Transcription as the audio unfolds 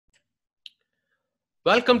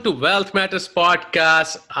Welcome to Wealth Matters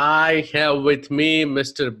Podcast. I have with me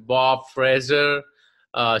Mr. Bob Fraser.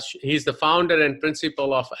 He's the founder and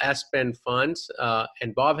principal of Aspen Funds.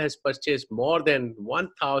 And Bob has purchased more than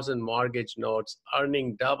 1,000 mortgage notes,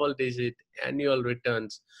 earning double-digit annual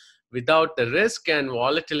returns without the risk and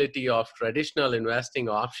volatility of traditional investing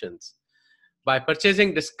options. By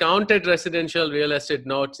purchasing discounted residential real estate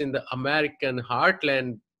notes in the American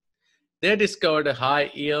heartland, they discovered a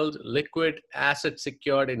high-yield, liquid,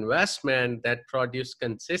 asset-secured investment that produced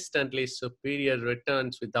consistently superior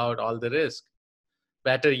returns without all the risk.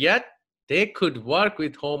 Better yet, they could work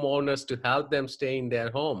with homeowners to help them stay in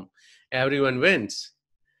their home. Everyone wins.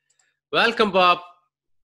 Welcome, Bob.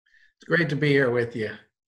 It's great to be here with you.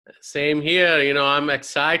 Same here. I'm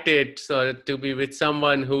excited to be with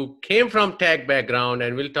someone who came from tech background,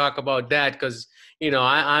 and we'll talk about that because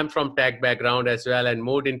I'm from tech background as well and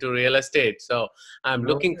moved into real estate. So I'm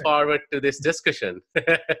looking forward to this discussion.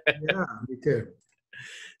 Yeah, me too.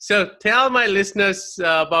 So tell my listeners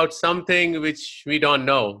about something which we don't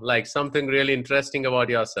know, like something really interesting about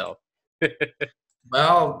yourself.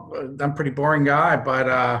 Well, I'm a pretty boring guy, but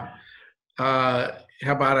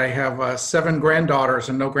how about I have 7 granddaughters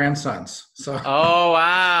and no grandsons? So. Oh,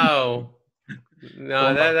 wow.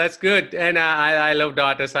 No, that's good. And I love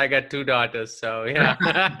daughters. I got 2 daughters. So, yeah.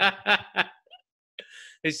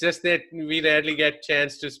 It's just that we rarely get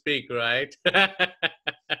chance to speak, right?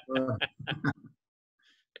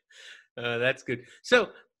 That's good. So,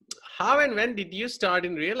 how and when did you start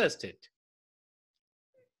in real estate?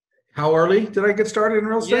 How early did I get started in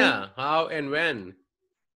real estate? Yeah, how and when?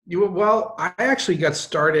 Well, I actually got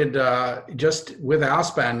started just with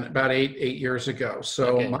Aspen about eight years ago.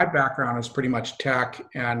 So My background is pretty much tech,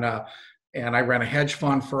 and I ran a hedge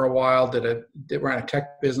fund for a while. Ran a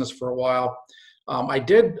tech business for a while. I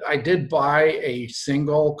did buy a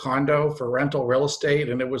single condo for rental real estate,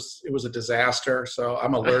 and it was a disaster. So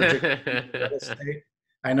I'm allergic to real estate.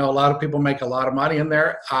 I know a lot of people make a lot of money in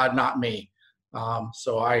there, not me.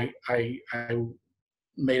 So I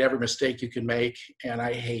made every mistake you can make, and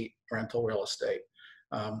I hate rental real estate.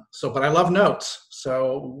 But I love notes.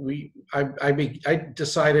 So I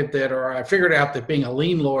decided that, or I figured out that being a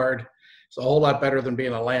Lienlord is a whole lot better than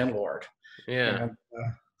being a landlord. Yeah. And,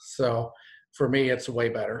 so for me, it's way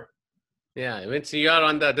better. Yeah, I mean, so you're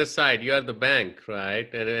on the other side. You're the bank,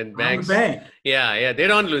 right? And banks, I'm the bank. Yeah, they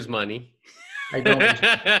don't lose money. I don't lose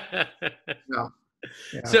money. No.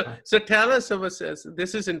 Yeah. So tell us about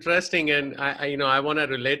this. Is interesting, and I want to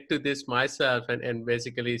relate to this myself and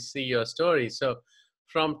basically see your story. So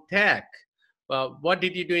from tech, what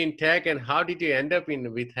did you do in tech, and how did you end up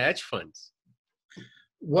with hedge funds?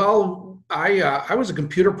 Well, I was a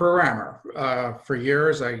computer programmer for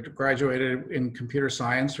years. I graduated in computer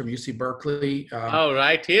science from UC Berkeley.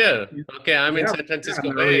 Right here. Okay, I'm in San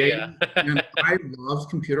Francisco Bay. Yeah. And I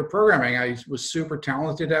loved computer programming. I was super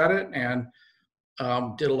talented at it, and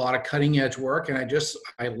did a lot of cutting edge work, and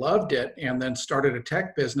I loved it, and then started a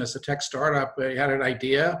tech business, a tech startup. I had an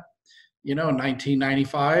idea, in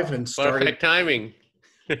 1995, and started. Perfect timing.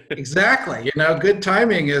 Exactly. Good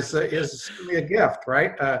timing is really a gift,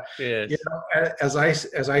 right? Yes. As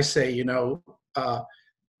I say, you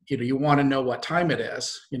want to know what time it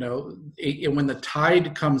is. When the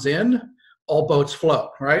tide comes in, all boats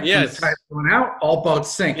float, right? Yes. When the tide's going out, all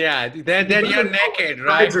boats sink. Yeah. Then you're naked,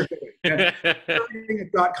 right? Starting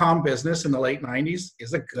a .com business in the late 90s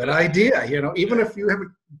is a good idea. Even if you have a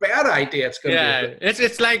bad idea, it's going to be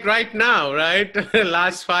it's like right now, right?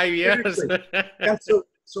 Last 5 years. And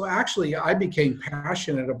so actually, I became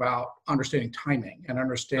passionate about understanding timing and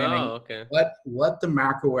understanding what the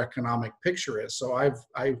macroeconomic picture is. So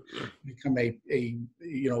I've become a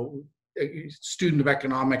student of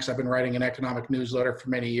economics. I've been writing an economic newsletter for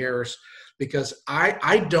many years because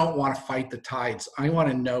I don't want to fight the tides. I want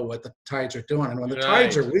to know what the tides are doing. And when the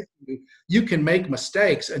tides are with you, you can make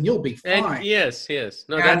mistakes and you'll be fine. And yes.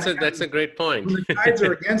 No, that's a great point. When the tides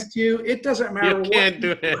are against you, it doesn't matter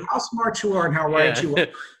how smart you are and how right you are.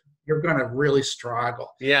 You're going to really struggle.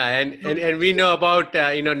 Yeah, and we know about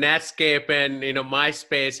Netscape and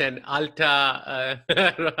MySpace and Alta,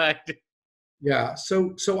 right? Yeah,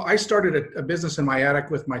 so I started a business in my attic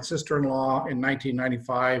with my sister-in-law in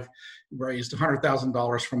 1995. Raised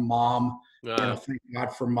 $100,000 from mom. Wow. Thank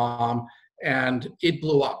God for mom. And it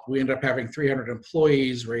blew up. We ended up having 300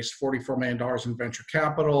 employees, raised $44 million in venture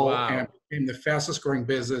capital, and became the fastest growing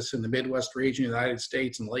business in the Midwest region of the United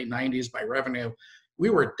States in the late 90s by revenue. We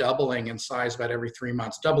were doubling in size about every 3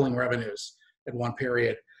 months, doubling revenues in one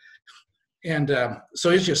period. And so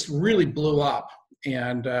it just really blew up.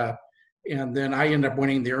 And then I ended up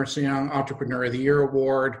winning the Ernst Young Entrepreneur of the Year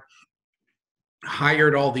award.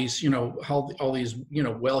 hired all these, all these,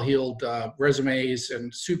 well-heeled resumes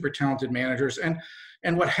and super talented managers.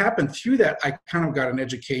 And what happened through that, I kind of got an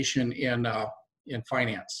education in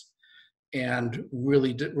finance, and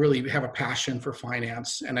really have a passion for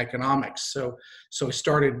finance and economics. So I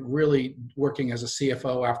started really working as a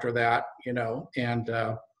CFO after that,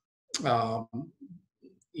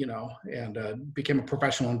 became a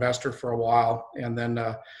professional investor for a while, and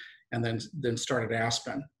then started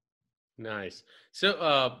Aspen. Nice.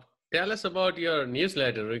 So tell us about your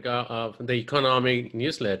newsletter, the economic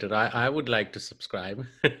newsletter. I would like to subscribe.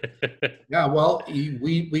 Yeah, well,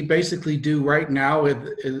 we basically do right now.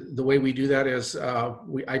 The way we do that is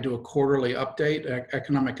I do a quarterly update,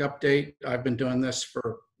 economic update. I've been doing this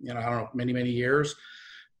for I don't know, many years,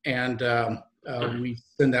 and we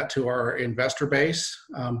send that to our investor base,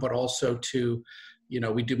 but also to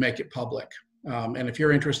we do make it public. And if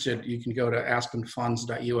you're interested, you can go to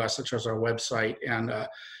aspenfunds.us, which is our website, and I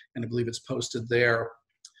believe it's posted there.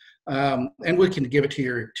 And we can give it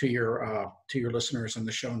to your listeners in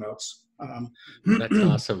the show notes. That's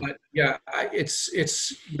awesome. But yeah, it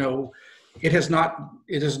has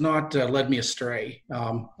not led me astray.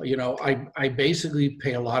 I basically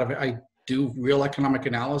pay a lot of it. I do real economic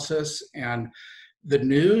analysis, and the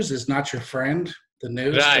news is not your friend. The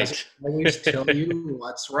news doesn't always tell you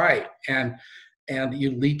what's right, and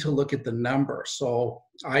you need to look at the numbers. So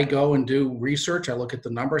I go and do research. I look at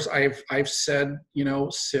the numbers. I've said,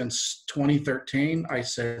 since 2013, I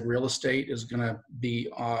said real estate is going to be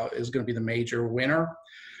the major winner.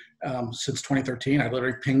 Since 2013, I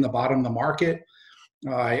literally pinged the bottom of the market.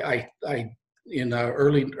 In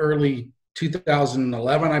early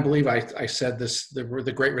 2011, I believe I said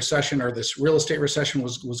the Great Recession, or this real estate recession,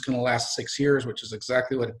 was going to last 6 years, which is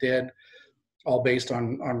exactly what it did, all based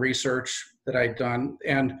on research that I'd done,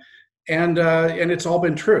 and it's all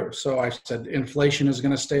been true. So I said inflation is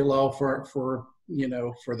going to stay low for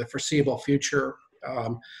the foreseeable future,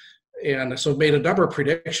 and so made a number of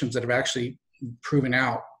predictions that have actually proven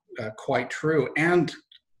out quite true, and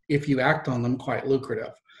if you act on them, quite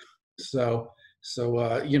lucrative. So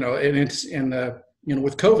and it's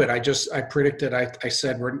with COVID, I predicted, I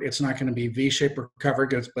said it's not going to be V-shaped recovery,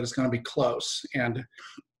 but it's going to be close. And,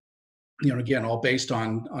 again, all based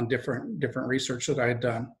on different research that I had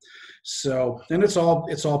done. So then it's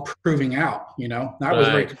all proving out, I was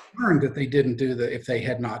very concerned that they didn't do if they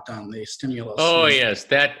had not done the stimulus. Oh, yes.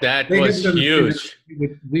 That was huge.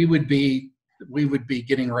 We would be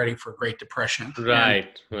getting ready for Great Depression.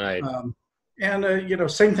 Right.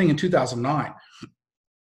 Same thing in 2009.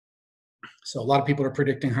 So a lot of people are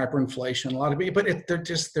predicting hyperinflation. But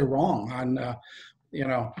they're wrong on,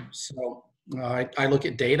 So I look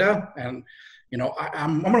at data, and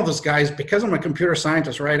I'm one of those guys, because I'm a computer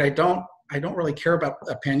scientist, right? I don't really care about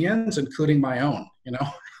opinions, including my own.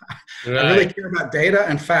 I really care about data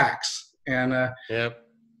and facts, and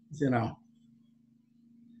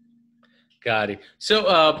Got it.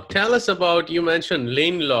 So tell us about, you mentioned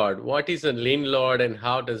Lienlord. What is a Lienlord, and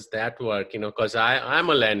how does that work? Because I'm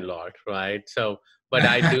a landlord, right? So, but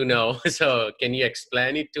I do know. So can you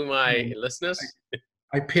explain it to my listeners?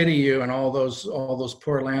 I pity you and all those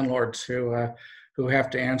poor landlords who have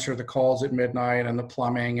to answer the calls at midnight, and the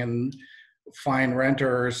plumbing, and find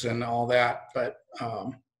renters and all that. But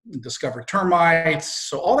discover termites.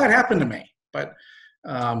 So all that happened to me. But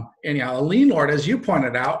anyhow, a Lienlord, as you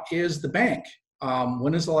pointed out, is the bank.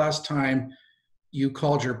 When is the last time you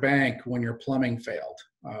called your bank when your plumbing failed?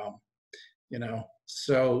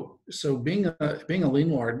 So being a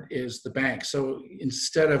Lienlord is the bank. So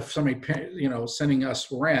instead of somebody, sending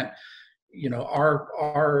us rent,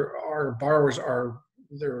 our borrowers are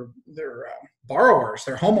they're borrowers,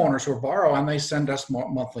 they're homeowners who borrow, and they send us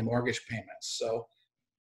monthly mortgage payments. So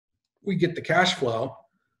we get the cash flow,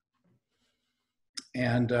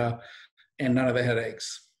 and none of the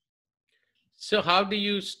headaches. So how do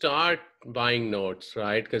you start buying notes,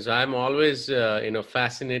 right? Because I'm always,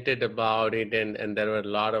 fascinated about it, and there are a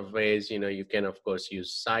lot of ways. You can of course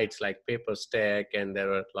use sites like PaperStack, and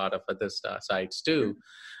there are a lot of other sites too.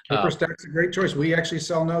 PaperStack's a great choice. We actually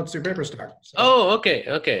sell notes through PaperStack. So. Oh,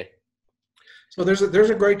 okay. So there's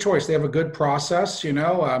a great choice. They have a good process. You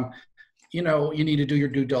need to do your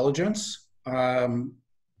due diligence. But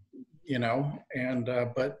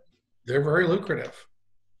they're very lucrative.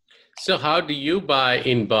 So how do you buy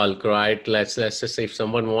in bulk, right? Let's just say if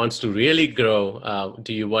someone wants to really grow,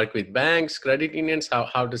 do you work with banks, credit unions?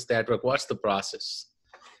 How does that work? What's the process?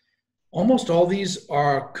 Almost all these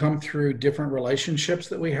come through different relationships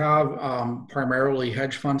that we have, primarily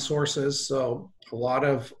hedge fund sources. So a lot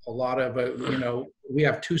of we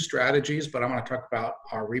have two strategies, but I'm going to talk about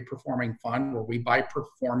our reperforming fund where we buy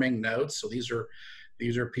performing notes. So these are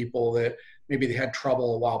people that maybe they had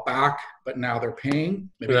trouble a while back, but now they're paying.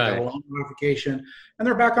 Maybe they got a loan modification and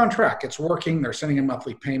they're back on track. It's working. They're sending in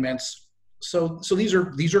monthly payments. So these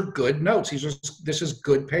are good notes. This is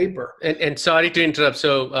good paper. And sorry to interrupt.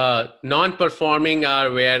 So non-performing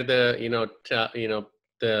are where the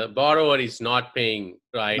borrower is not paying,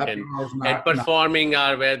 right? And performing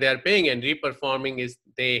are where they're paying, and reperforming is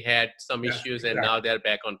they had some issues and now they're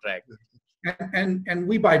back on track. And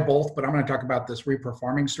we buy both, but I'm going to talk about this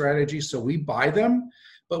reperforming strategy. So we buy them,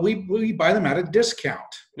 but we buy them at a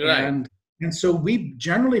discount. Right. And so we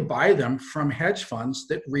generally buy them from hedge funds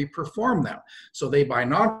that reperform them. So they buy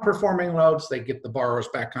non-performing notes, they get the borrowers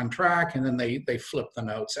back on track, and then they flip the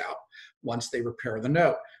notes out once they repair the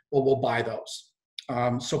note. Well, we'll buy those.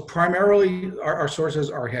 So primarily our sources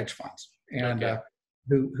are hedge funds and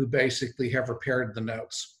who basically have repaired the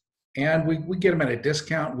notes. And we get them at a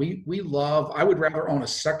discount. I would rather own a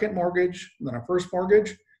second mortgage than a first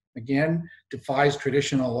mortgage. Again, defies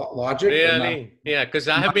traditional logic. Really? Yeah, because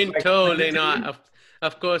I have been told,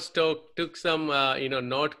 of course, took some,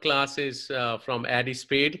 note classes from Addy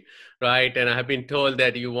Speed, right? And I have been told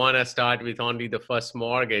that you want to start with only the first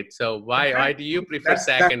mortgage. So why do you prefer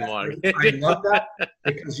second mortgage? I love that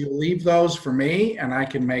because you leave those for me and I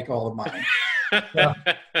can make all the money. So,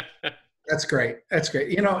 that's great. That's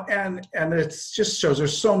great. And it just shows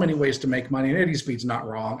there's so many ways to make money, and Addy Speed's not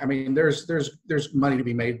wrong. I mean, there's money to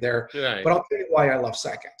be made there. Right. But I'll tell you why I love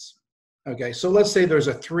seconds. Okay, so let's say there's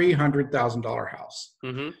a $300,000 house,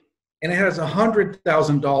 and it has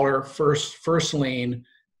 $100,000 first lien,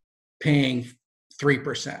 paying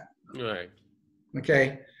 3%. Right.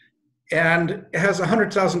 Okay, and it has a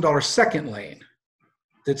 $100,000 second lien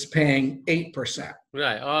that's paying 8%.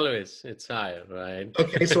 Right, always it's higher, right?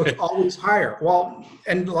 Okay, so it's always higher. Well,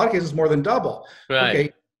 and in a lot of cases, more than double. Right.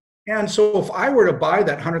 Okay, and so if I were to buy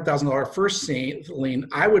that $100,000 first lien,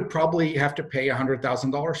 I would probably have to pay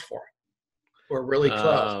 $100,000 for it, or really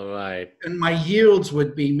close. Oh, right. And my yields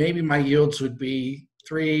would be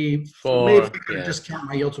 3, 4. Maybe if I could discount,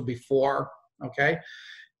 my yields would be 4. Okay.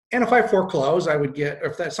 And if I foreclose,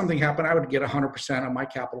 if that something happened, I would get 100% of my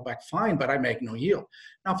capital back, fine, but I make no yield.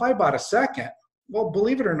 Now, if I bought a second, well,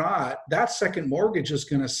 believe it or not, that second mortgage is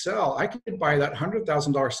going to sell. I could buy that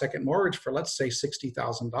 $100,000 second mortgage for, let's say,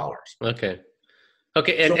 $60,000. Okay.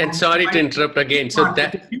 And sorry to interrupt again. So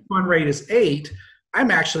that the coupon rate is 8.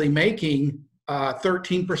 I'm actually making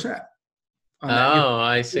 13%. Oh,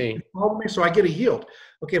 I see. So I get a yield.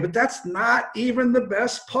 Okay, but that's not even the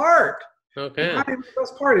best part. Okay. Not even the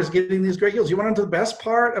best part is getting these great yields. You want into the best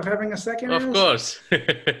part of having a second? Of course.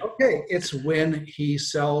 Okay, it's when he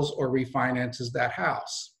sells or refinances that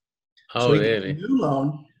house. Oh, so really? A new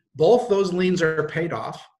loan. Both those liens are paid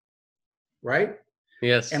off, right?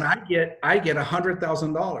 Yes. And I get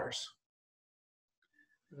 $100,000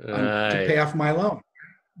 to pay off my loan,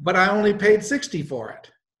 but I only paid $60,000 for it,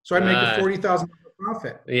 so I make a $40,000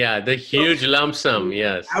 profit. Yeah, the huge lump sum.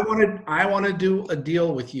 Yes. I want to do a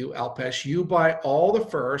deal with you, Alpesh. You buy all the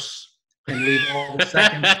firsts and leave all the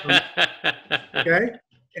seconds. Okay,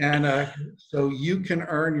 and so you can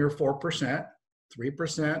earn your 4%,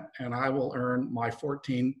 3%, and I will earn my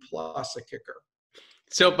 14 plus a kicker.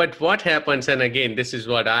 So, but what happens? And again, this is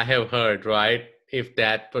what I have heard, right? If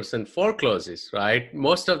that person forecloses, right?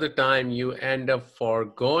 Most of the time you end up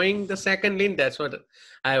foregoing the second lien. That's what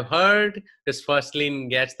I've heard. This first lien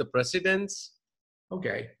gets the precedence.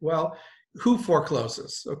 Okay. Well, who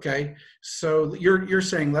forecloses? Okay. So you're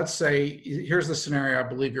saying, let's say, here's the scenario I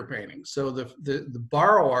believe you're painting. So the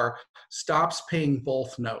borrower stops paying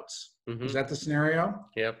both notes. Mm-hmm. Is that the scenario?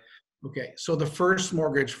 Yep. Okay. So the first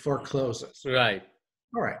mortgage forecloses. Right.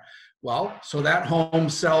 All right. Well, so that home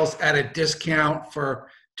sells at a discount for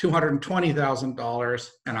 $220,000,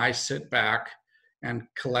 and I sit back and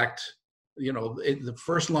collect. The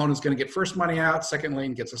first loan is going to get first money out, second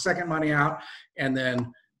lien gets a second money out, and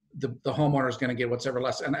then the homeowner is going to get whatever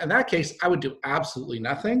less. And in that case, I would do absolutely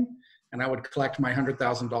nothing, and I would collect my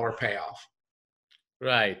 $100,000 payoff.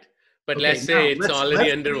 Right. But okay, let's say it's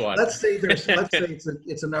already underwater. Let's say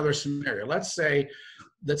it's another scenario. Let's say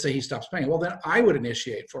he stops paying. Well, then I would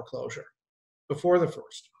initiate foreclosure before the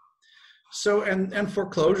first. So, and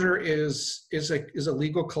foreclosure is a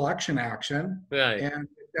legal collection action. Right. And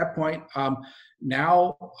at that point,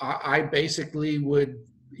 now I basically would,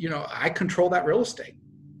 I control that real estate.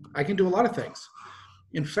 I can do a lot of things.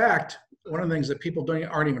 In fact, one of the things that people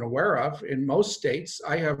aren't even aware of, in most states,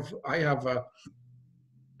 I have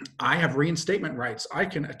reinstatement rights. I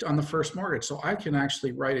can, on the first mortgage, so I can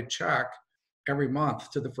actually write a check every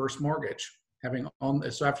month to the first mortgage.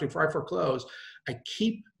 So after I foreclose, I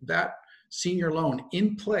keep that senior loan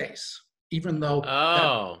in place, even though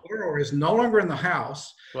that borrower is no longer in the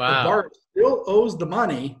house. Wow. The borrower still owes the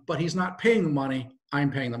money, but he's not paying the money.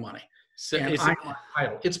 I'm paying the money. So and I'm on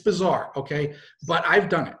title. It's bizarre, okay? But I've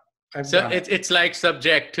done it. It's like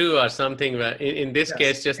subject to or something. Where in this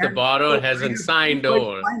case, just the borrower hasn't signed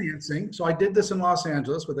over. Financing. So I did this in Los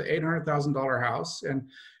Angeles with an $800,000 house and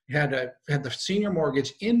had the senior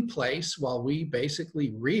mortgage in place while we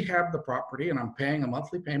basically rehab the property, and I'm paying a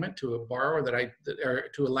monthly payment to a borrower or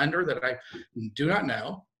to a lender that I do not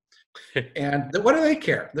know. And what do they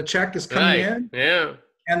care? The check is coming in. Yeah.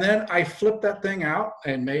 And then I flipped that thing out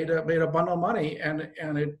and made a bundle of money, and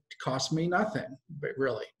it cost me nothing, but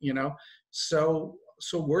really, So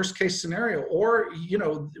worst case scenario, or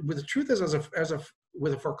with the truth is,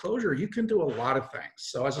 with a foreclosure, you can do a lot of things.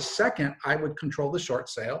 So as a second, I would control the short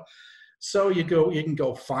sale. So you can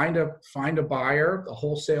go find a buyer, a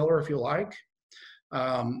wholesaler if you like.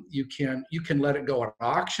 You can let it go at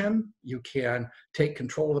auction. You can take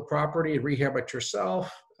control of the property and rehab it yourself.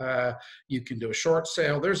 You can do a short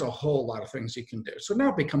sale. There's a whole lot of things you can do. So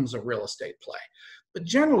now it becomes a real estate play. But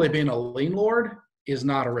generally, being a Lienlord is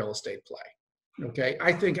not a real estate play. Okay,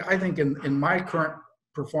 I think in my current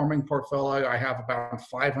performing portfolio, I have about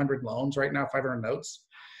 500 loans right now, 500 notes,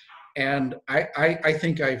 and I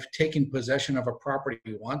think I've taken possession of a property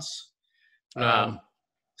once.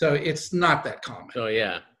 So it's not that common. So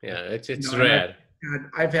yeah, it's rare.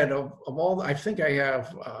 I've had I think I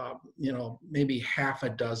have maybe half a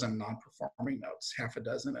dozen non-performing notes, half a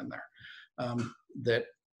dozen in there that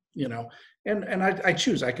and I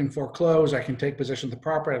choose. I can foreclose. I can take possession of the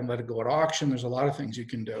property and let it go at auction. There's a lot of things you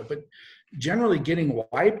can do, but generally getting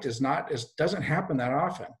wiped doesn't happen that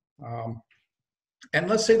often. And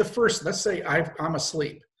let's say I'm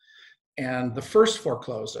asleep and the first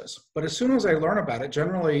forecloses, but as soon as I learn about it,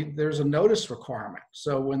 generally there's a notice requirement.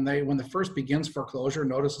 So when the first begins foreclosure,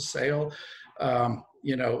 notice of sale,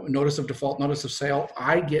 notice of default, notice of sale,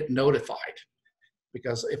 I get notified.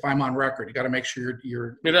 Because if I'm on record, you got to make sure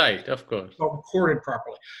you're right, of course, recorded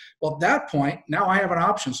properly. Well, at that point, now I have an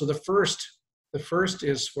option. So the first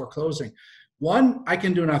is foreclosing. One, I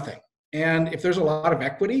can do nothing, and if there's a lot of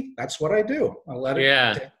equity, that's what I do. I let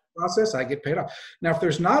it take the process. I get paid off. Now, if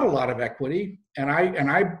there's not a lot of equity, and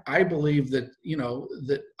I believe that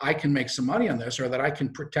that I can make some money on this, or that I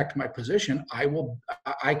can protect my position, I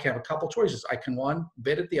have a couple choices. I can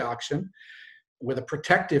bid at the auction with a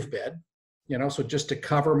protective bid. So just to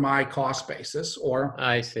cover my cost basis, or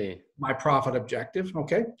I see my profit objective,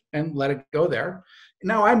 okay, and let it go there.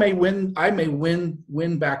 Now I may win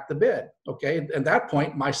back the bid, okay. At that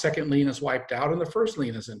point, my second lien is wiped out and the first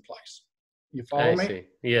lien is in place. You follow me? See.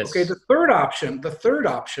 Yes. Okay. The third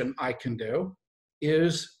option I can do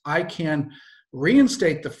is I can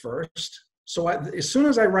reinstate the first. So as soon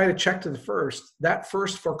as I write a check to the first, that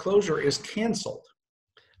first foreclosure is canceled.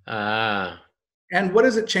 And what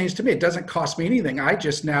does it change to me? It doesn't cost me anything. I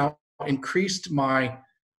just now increased my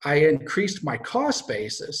cost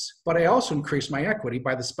basis, but I also increased my equity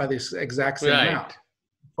by this exact same amount.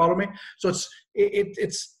 Follow me? So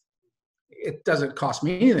it doesn't cost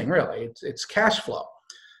me anything really. It's cash flow.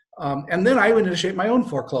 And then I would initiate my own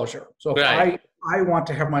foreclosure. So if I want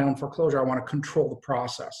to have my own foreclosure, I want to control the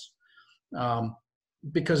process.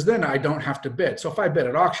 Because then I don't have to bid. So if I bid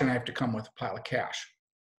at auction, I have to come with a pile of cash.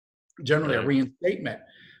 Generally, a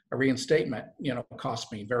reinstatement,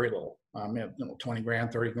 costs me very little. 20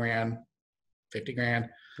 grand, 30 grand, 50 grand.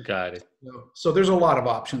 Got it. So there's a lot of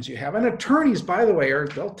options you have. And attorneys, by the way,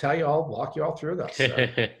 they'll tell you, I'll walk you all through this.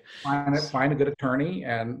 Find a good attorney,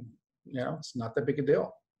 and it's not that big a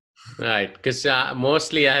deal. Right, because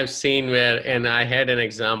mostly I have seen and I had an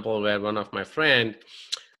example where one of my friend,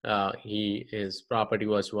 his property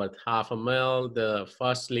was worth $500,000. The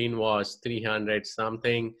first lien was 300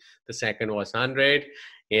 something. The second was 100.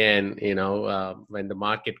 And, when the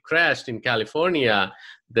market crashed in California,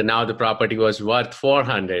 now the property was worth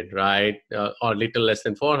 400, right? Or little less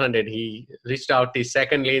than 400. He reached out his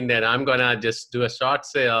second lien that I'm going to just do a short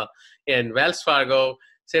sale. And Wells Fargo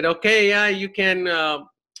said, okay, yeah, you can,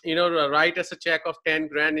 write us a check of 10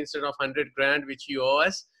 grand instead of 100 grand, which you owe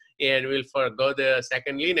us. And we'll forgo the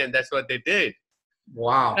second lien, and that's what they did.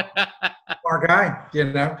 Wow, our guy,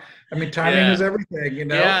 timing is everything,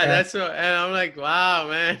 Yeah, that's what, and I'm like, wow,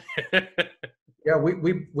 man. Yeah,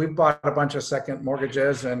 we bought a bunch of second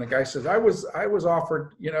mortgages, and the guy says, I was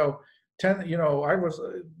offered, 10,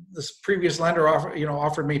 this previous lender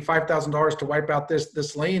offered me $5,000 to wipe out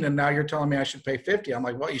this lien, and now you're telling me I should pay 50. I'm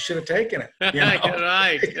like, well, you should have taken it.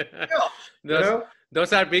 Right.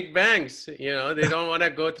 those are big banks, they don't want to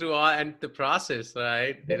go through all and the process,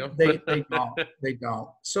 right? They don't. They don't.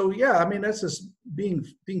 So yeah, I mean, that's just being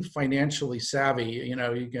financially savvy.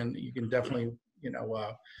 You can definitely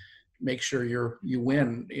make sure you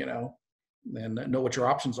win. And know what your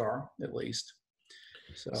options are at least.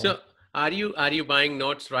 So are you buying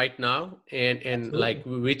notes right now? And like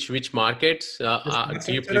which markets do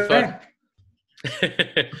you prefer?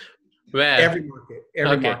 Where? Every market.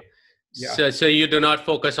 Every market. Yeah. So you do not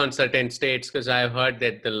focus on certain states, because I've heard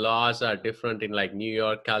that the laws are different in like New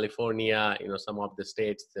York, California, some of the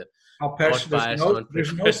states. There's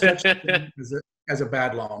no such thing as a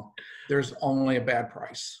bad loan. There's only a bad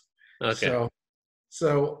price. Okay.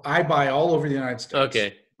 So I buy all over the United States.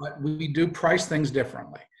 Okay. But we do price things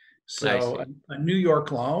differently. So a New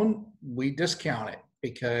York loan, we discount it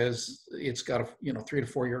because it's got a 3 to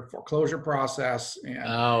 4 year foreclosure process and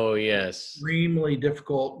extremely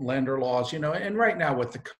difficult lender laws. And right now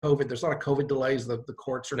with the COVID, there's a lot of COVID delays. The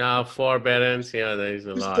courts are now forbearance. Yeah, there's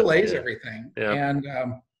a lot. Delays everything. Yeah. And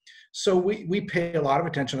so we pay a lot of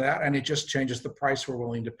attention to that, and it just changes the price we're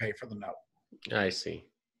willing to pay for the note. I see.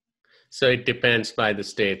 So it depends by the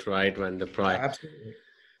state, right? When the price. Absolutely.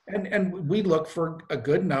 And we look for a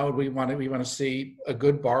good note. We want to see a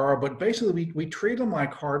good borrower, but basically we treat them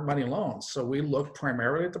like hard money loans. So we look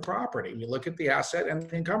primarily at the property. We look at the asset and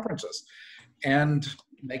the encumbrances, and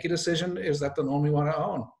make a decision: is that the loan we want to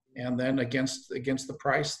own? And then against the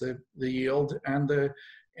price, the yield, and the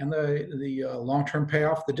long-term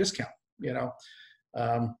payoff, the discount.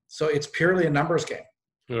 So it's purely a numbers game.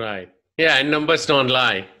 Right. Yeah, and numbers don't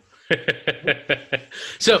lie.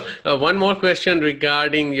 So one more question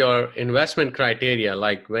regarding your investment criteria.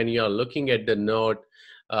 Like when you're looking at the note,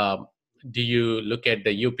 do you look at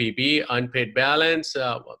the UPB, unpaid balance?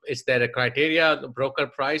 Is there a criteria, the broker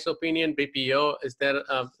price opinion, BPO? Is there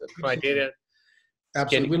a criteria?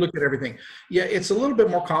 Absolutely. We look at everything. Yeah, it's a little bit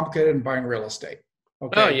more complicated than buying real estate.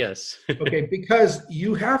 Okay. Oh, yes. Okay, because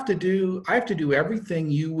I have to do everything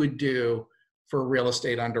you would do for real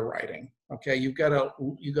estate underwriting. Okay, you've got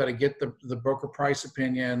to get the broker price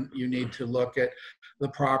opinion. You need to look at the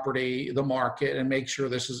property, the market, and make sure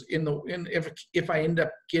this is if I end up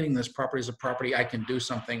getting this property as a property I can do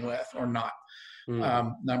something with or not.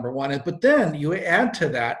 Number one, but then you add to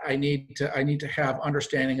that, I need to have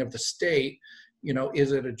understanding of the state.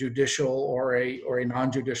 Is it a judicial or a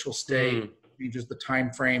non-judicial state? Changes the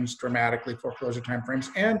time frames dramatically, foreclosure time frames,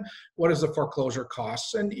 and what is the foreclosure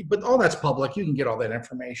costs? But all that's public. You can get all that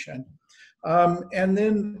information. But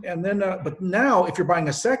now if you're buying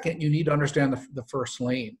a second, you need to understand the first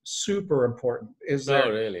lien. Super important.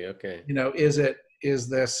 Really? Okay. Is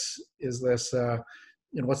this what's the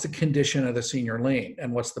condition of the senior lien,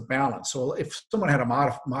 and what's the balance? So if someone had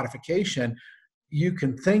a modification, you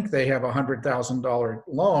can think they have a $100,000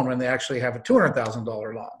 loan when they actually have a $200,000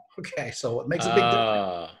 loan. Okay, so it makes a big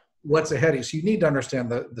difference. What's ahead of you? So you need to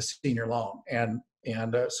understand the senior loan, and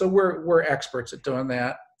so we're experts at doing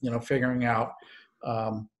that. Figuring out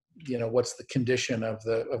what's the condition of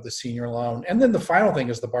the senior loan, and then the final thing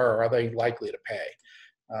is the borrower. Are they likely to pay?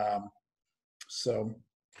 So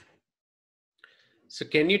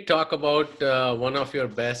can you talk about one of your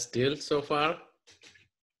best deals so far?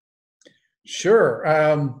 Sure.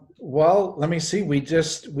 Well, let me see. We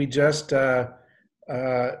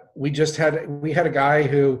had a guy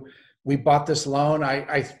who we bought this loan.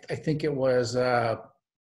 I think it was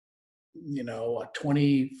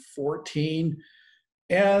 2014,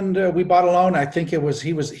 and we bought a loan. I think it was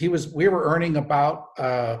we were earning about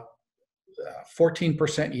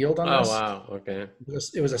 14% yield on this. Oh wow, okay.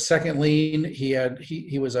 It was a second lien.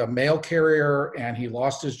 He was a mail carrier, and he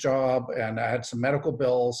lost his job and had some medical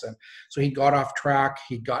bills, and so he got off track.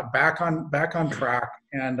 He got back on track,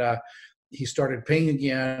 and he started paying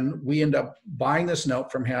again. We ended up buying this note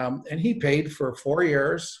from him, and he paid for 4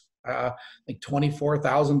 years, like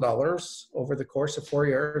 $24,000 over the course of 4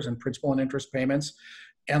 years in principal and interest payments.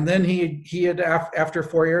 And then he had, after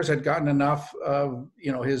 4 years, had gotten enough of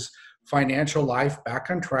his financial life back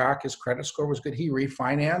on track. His credit score was good. He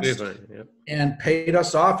refinanced and paid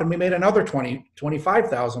us off, and we made another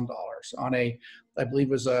 $25,000 on I believe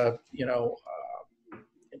it was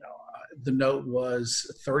the note was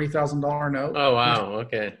 $30,000 note. Oh wow!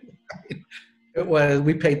 Okay.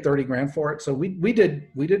 We paid $30,000 for it, so we did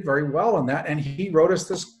very well on that. And he wrote us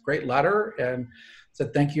this great letter and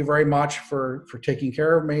said, "Thank you very much for taking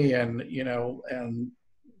care of me, and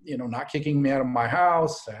not kicking me out of my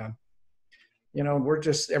house, and we're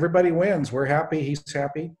just, everybody wins. We're happy. He's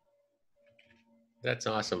happy." That's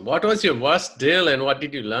awesome. What was your worst deal, and what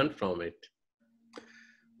did you learn from it?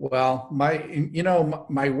 Well,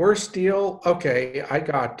 my worst deal. Okay, I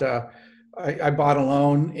bought a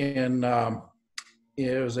loan in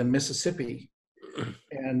it was in Mississippi,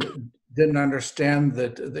 and didn't understand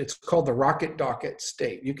that it's called the rocket docket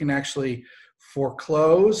state. You can actually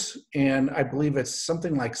foreclose, and I believe it's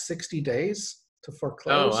something like 60 days to Oh,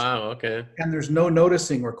 foreclose, wow. Okay. and there's no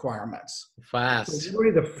noticing requirements. So Fast. literally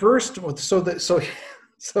the first,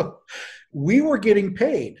 so we were getting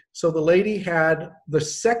paid. So the lady had the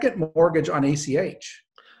second mortgage on ACH,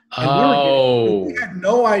 and we Oh, had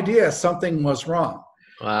no idea something was wrong.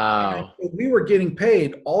 And wow. we were getting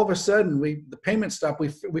paid. All of a sudden, the payment stopped. We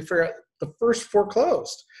figured out the first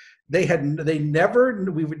foreclosed. They never,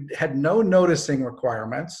 had no noticing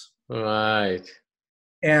requirements, Right.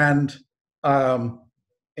 and um,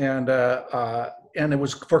 and it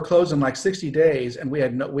was foreclosed in like 60 days, and we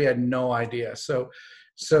had no idea. So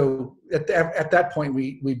at that point,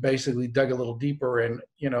 we basically dug a little deeper and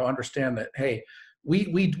understand that, hey,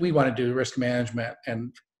 we want to do risk management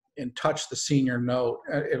and touch the senior note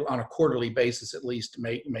on a quarterly basis, at least, to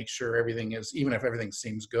make sure everything is, even if everything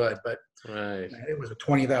seems good. But Right. it was a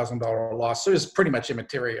 $20,000 loss, so it's pretty much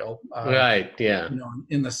immaterial. Right. Yeah.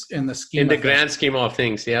 In the scheme In the of things. grand scheme of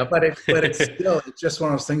things. Yep. But it's just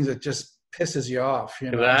one of those things that just pisses you off.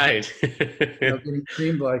 Right. Getting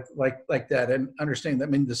creamed like that, and understanding that.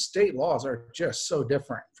 I mean, the state laws are just so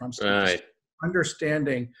different from state to Right. state.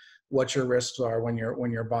 Understanding what your risks are when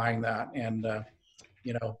you're buying that, and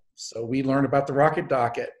so we learned about the rocket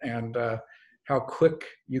docket and how quick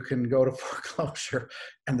you can go to foreclosure,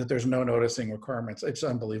 and that there's no noticing requirements. It's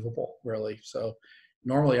unbelievable, really. So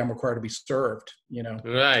normally I'm required to be served.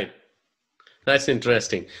 Right. That's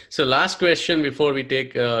interesting. So last question before we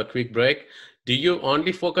take a quick break. Do you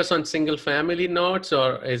only focus on single family notes,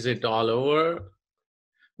 or is it all over?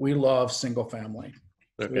 We love single family.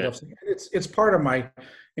 Okay. It's part of my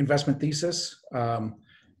investment thesis.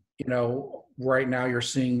 Right now you're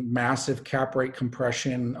seeing massive cap rate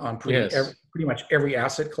compression on pretty much every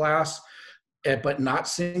asset class, but not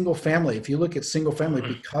single family. If you look at single family,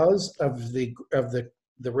 because of the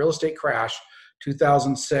real estate crash,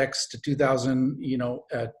 2006 to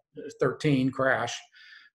 2013 crash,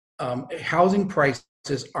 housing prices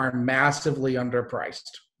are massively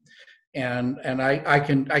underpriced. And I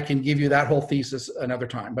can give you that whole thesis another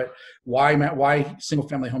time, but why single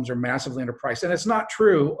family homes are massively underpriced, and it's not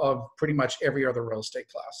true of pretty much every other real estate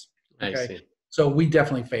class. Okay, I see. So we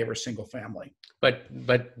definitely favor single family.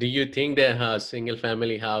 But do you think that single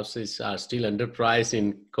family houses are still underpriced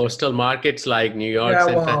in coastal markets like New York,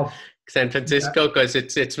 San Francisco? Because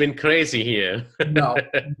it's been crazy here. No.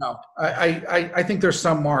 I think there's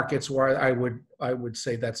some markets where I would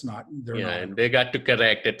say that's not. And they got to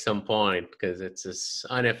correct at some point because it's just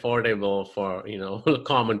unaffordable for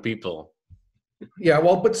common people. Yeah,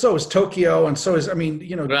 well, but so is Tokyo, and so is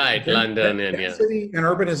right, London, and density and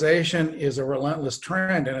urbanization is a relentless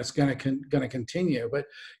trend, and it's going to continue. But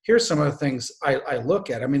here's some of the things I look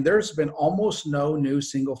at. I mean, there's been almost no new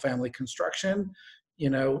single family construction,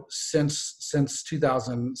 since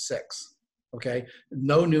 2006. Okay,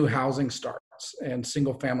 no new housing starts and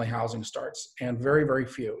single family housing starts, and very, very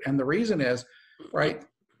few. And the reason is, right,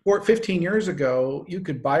 15 years ago, you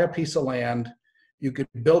could buy a piece of land, you could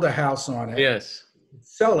build a house on it, yes,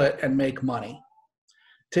 sell it, and make money.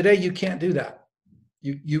 Today, you can't do that.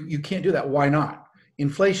 You can't do that. Why not?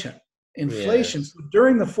 Inflation. Yes. So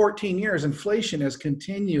during the 14 years, inflation has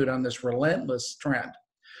continued on this relentless trend.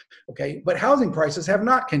 Okay, but housing prices have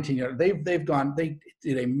not continued. They did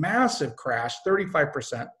a massive crash,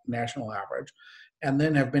 35% national average, and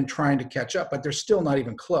then have been trying to catch up, but they're still not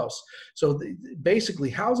even close. So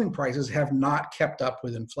basically, housing prices have not kept up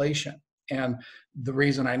with inflation. And the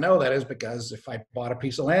reason I know that is because if I bought a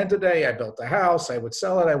piece of land today, I built a house, I would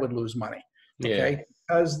sell it, I would lose money. Okay,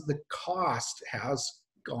 because the cost has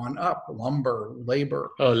gone up, lumber,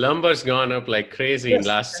 labor. Oh, lumber's gone up like crazy in the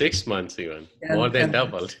last 6 months, even more than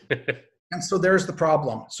doubled. And so there's the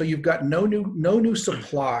problem. So you've got no new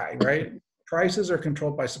supply, right? Prices are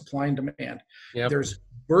controlled by supply and demand. Yep. There's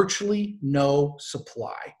virtually no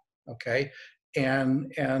supply. Okay.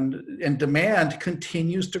 And demand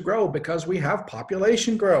continues to grow because we have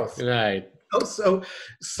population growth. Right. So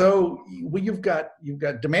you've got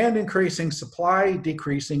demand increasing, supply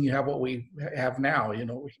decreasing. You have what we have now,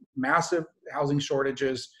 massive housing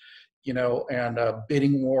shortages, and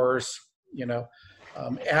bidding wars,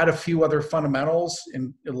 add a few other fundamentals,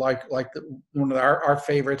 and one of our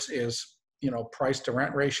favorites is, price to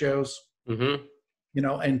rent ratios. Mm-hmm.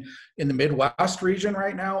 And in the Midwest region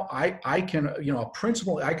right now, I can,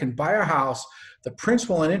 I can buy a house. The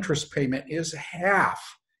principal and interest payment is half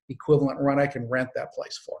equivalent rent I can rent that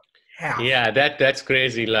place for. Half. Yeah, that's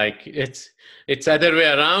crazy. Like it's other way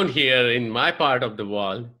around here in my part of the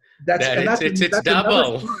world. That's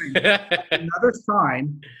Double. Another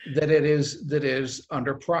sign that it is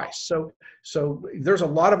underpriced. So there's a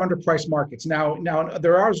lot of underpriced markets now.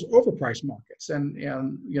 There are overpriced markets, and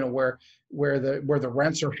where the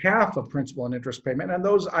rents are half of principal and interest payment, and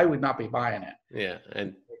those I would not be buying it. Yeah,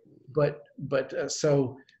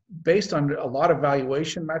 so based on a lot of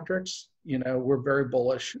valuation metrics, we're very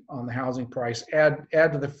bullish on the housing price. Add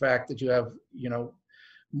to the fact that you have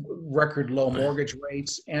record low mortgage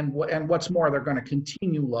rates, and what's more, they're going to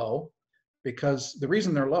continue low, because the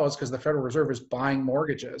reason they're low is because the Federal Reserve is buying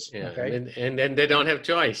mortgages. Yeah, okay, and then they don't have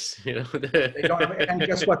choice. They don't have, and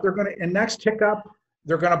guess what? Next tick up,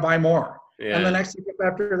 they're going to buy more. Yeah. And the next tick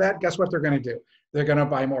up after that, guess what they're going to do? They're going to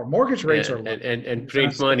buy more. Mortgage rates are low. And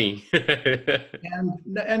print money.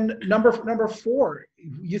 and number four,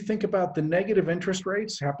 you think about the negative interest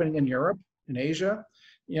rates happening in Europe, in Asia,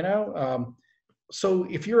 so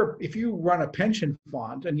if you run a pension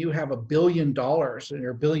fund and you have $1 billion or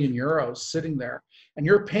 €1 billion sitting there, and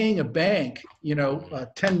you're paying a bank,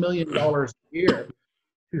 $10 million a year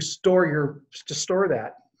to store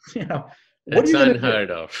that, what That's are you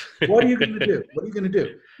unheard of. What are you going to do?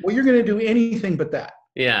 Well, you're going to do anything but that.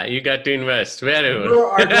 Yeah, you got to invest wherever. You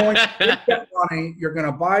are going to take that money. You're going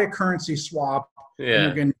to buy a currency swap. Yeah. And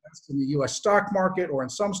you're going to invest in the U.S. stock market, or in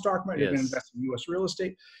some stock market. Yes. You're going to invest in U.S. real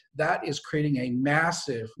estate. That is creating a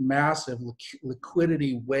massive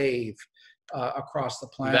liquidity wave across the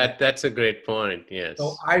planet. That's a great point. Yes.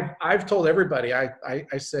 So I've told everybody.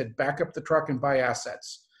 I said, back up the truck and buy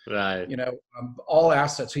assets. Right. All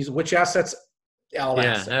assets. Which assets? All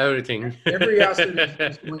assets. Everything. Every asset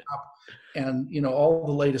is going up. And, all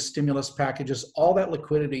the latest stimulus packages, all that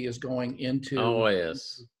liquidity is going into. Oh,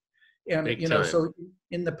 yes. And, so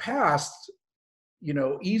in the past,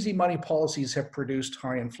 easy money policies have produced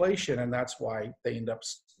high inflation, and that's why they end up,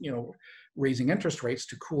 raising interest rates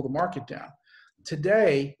to cool the market down.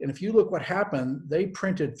 Today, and if you look what happened, they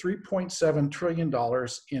printed $3.7 trillion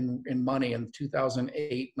in money in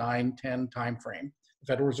 2008, 9, 10 timeframe, the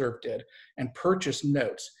Federal Reserve did, and purchased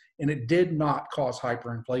notes, and it did not cause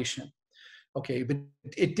hyperinflation. Okay, but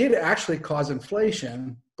it did actually cause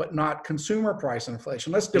inflation, but not consumer price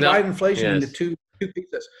inflation. Let's divide inflation into two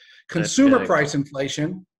pieces: consumer price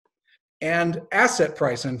inflation and asset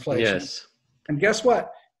price inflation. Yes. And guess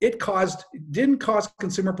what? It didn't cause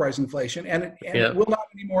consumer price inflation, and it will not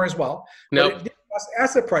anymore as well. No. But it did cause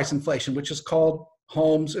asset price inflation, which is called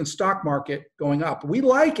homes and stock market going up. We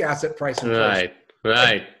like asset price inflation.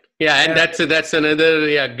 Right. Yeah, and that's another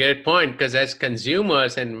great point, because as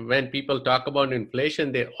consumers, and when people talk about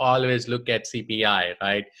inflation, they always look at CPI,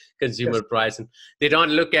 right? Consumer price, and they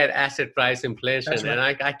don't look at asset price inflation. Right. And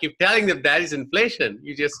I keep telling them that is inflation.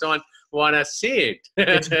 You just don't want to see it.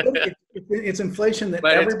 It's good. It's inflation that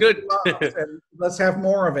everybody loves, and let's have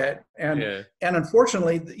more of it. And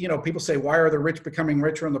unfortunately, people say, why are the rich becoming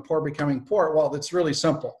richer and the poor becoming poor? Well, it's really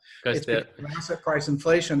simple. It's because of asset price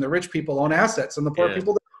inflation. The rich people own assets, and the poor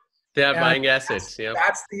people don't. They are buying assets. Yeah,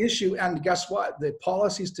 that's the issue. And guess what? The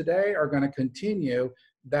policies today are going to continue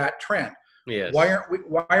that trend. Yes. Why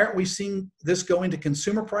aren't we seeing this go into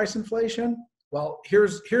consumer price inflation? Well,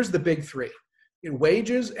 here's the big three: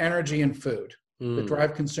 wages, energy, and food that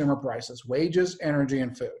drive consumer prices. Wages, energy,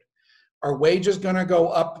 and food. Are wages going to go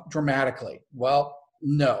up dramatically? Well,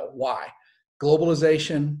 no. Why?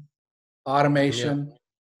 Globalization, automation,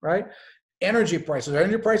 right? Energy prices. Are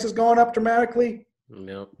energy prices going up dramatically?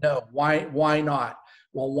 No. Why not?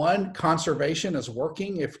 Well, one, conservation is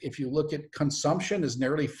working. If you look at consumption is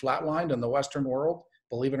nearly flatlined in the Western world,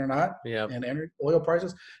 believe it or not, and energy, oil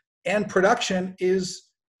prices, and production is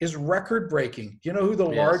record breaking. Do you know who the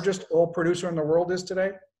largest oil producer in the world is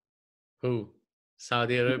today? Who?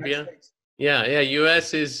 Saudi Arabia? Yeah.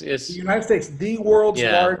 U.S. is the United States, the world's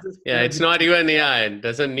largest. Yeah, it's not even, it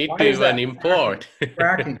doesn't need to even import.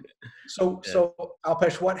 Fracking. So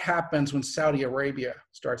Alpesh, what happens when Saudi Arabia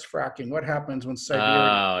starts fracking? What happens when Saudi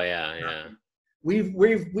Arabia?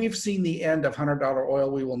 We've seen the end of $100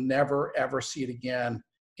 oil. We will never ever see it again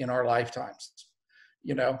in our lifetimes.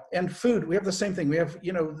 And food, we have the same thing. We have,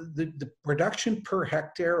 the production per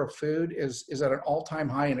hectare of food is at an all-time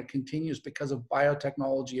high, and it continues because of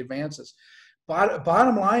biotechnology advances.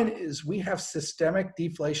 Bottom line is we have systemic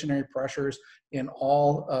deflationary pressures in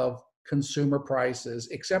all of consumer prices,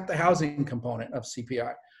 except the housing component of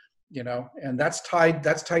CPI, and that's tied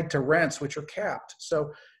to rents, which are capped.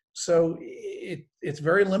 So it's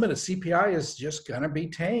very limited. CPI is just going to be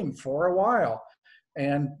tame for a while.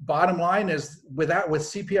 And bottom line is, with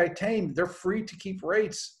CPI tame, they're free to keep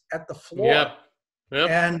rates at the floor. Yep. Yep.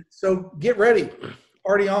 And so get ready,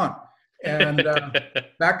 party on, and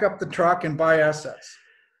back up the truck and buy assets.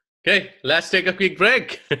 Okay, let's take a quick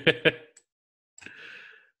break.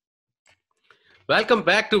 Welcome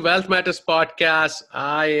back to Wealth Matters Podcast.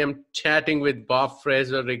 I am chatting with Bob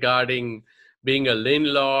Fraser regarding being a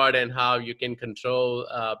Lienlord and how you can control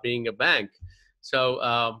being a bank. So,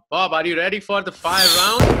 Bob, are you ready for the fire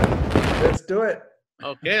round? Let's do it.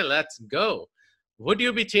 Okay, let's go. Would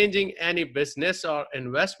you be changing any business or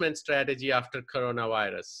investment strategy after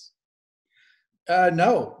coronavirus?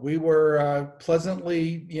 No, we were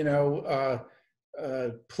pleasantly,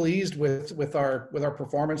 pleased with our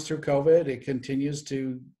performance through COVID. It continues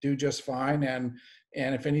to do just fine, and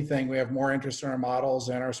if anything, we have more interest in our models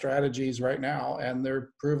and our strategies right now, and they're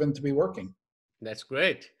proven to be working. That's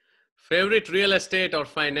great. Favorite real estate or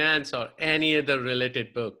finance or any other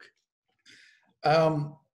related book?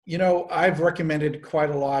 I've recommended quite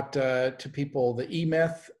a lot to people the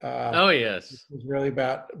E-Myth. Oh, yes. It was really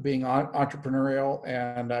about being entrepreneurial,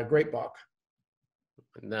 and a great book.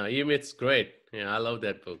 No, E-Myth's great. Yeah, I love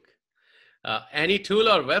that book. Any tool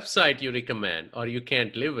or website you recommend or you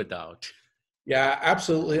can't live without? Yeah,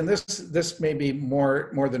 absolutely. And this may be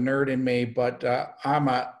more the nerd in me, but I'm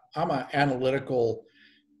an analytical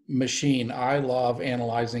machine. I love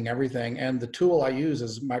analyzing everything, and the tool I use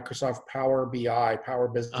is Microsoft Power BI, Power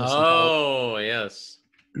Business. Oh, yes.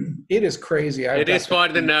 It is crazy. It is for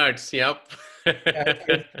the nerds. Yep.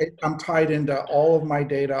 I'm tied into all of my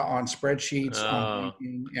data on spreadsheets, on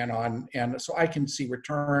banking, and so I can see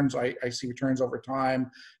returns. I see returns over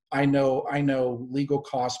time. I know legal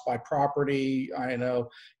costs by property. I know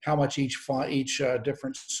how much each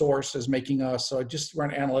different source is making us. So I just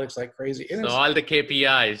run analytics like crazy. So all the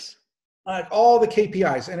KPIs. All the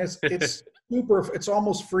KPIs, and it's super. It's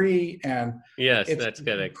almost free, and yes, it's that's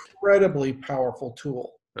correct. Incredibly powerful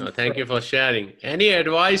tool. Thank you for sharing. Any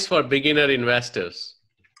advice for beginner investors?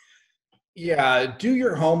 Yeah, do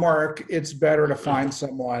your homework. It's better to find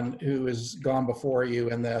someone who has gone before you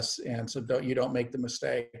in this, and so you don't make the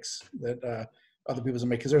mistakes that other people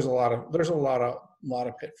make, because there's a lot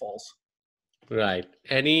of pitfalls. Right.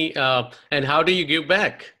 And how do you give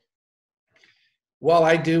back? Well,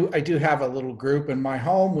 I do have a little group in my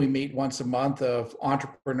home. We meet once a month of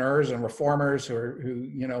entrepreneurs and reformers who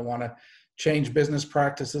want to change business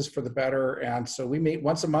practices for the better, and so we meet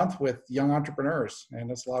once a month with young entrepreneurs, and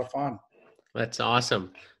it's a lot of fun. That's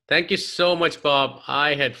awesome. Thank you so much, Bob.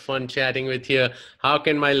 I had fun chatting with you. How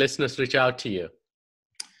can my listeners reach out to you?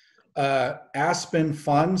 Aspen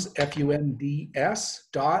Funds, FUNDS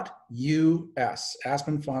 .US,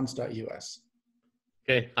 aspenfunds.us.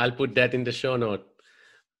 Okay, I'll put that in the show note.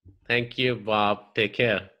 Thank you, Bob. Take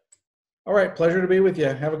care. All right, pleasure to be with you.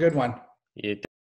 Have a good one. You too.